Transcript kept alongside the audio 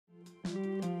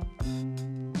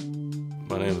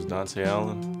My name is Dontaie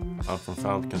Allen. I'm from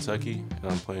Falmouth, Kentucky,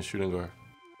 and I'm playing shooting guard.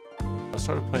 I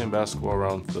started playing basketball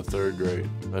around the 3rd grade.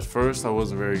 At first, I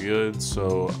wasn't very good,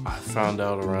 so I found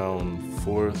out around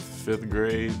 4th, 5th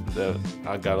grade that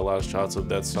I got a lot of shots up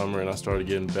that summer, and I started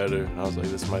getting better. I was like,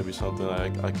 this might be something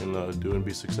I can do and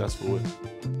be successful with.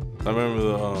 I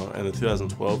remember in the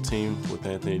 2012 team with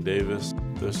Anthony Davis,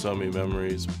 there's so many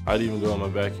memories. I'd even go in my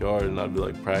backyard and I'd be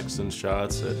like practicing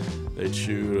shots that they'd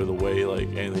shoot, or the way like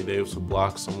Anthony Davis would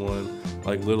block someone,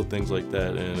 like little things like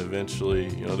that. And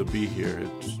eventually, to be here,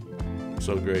 it's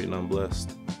so great and I'm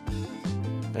blessed.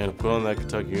 And to put on that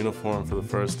Kentucky uniform for the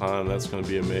first time, that's gonna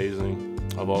be amazing.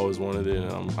 I've always wanted it,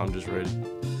 and I'm just ready.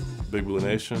 Big Blue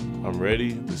Nation, I'm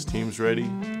ready, this team's ready,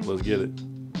 let's get it.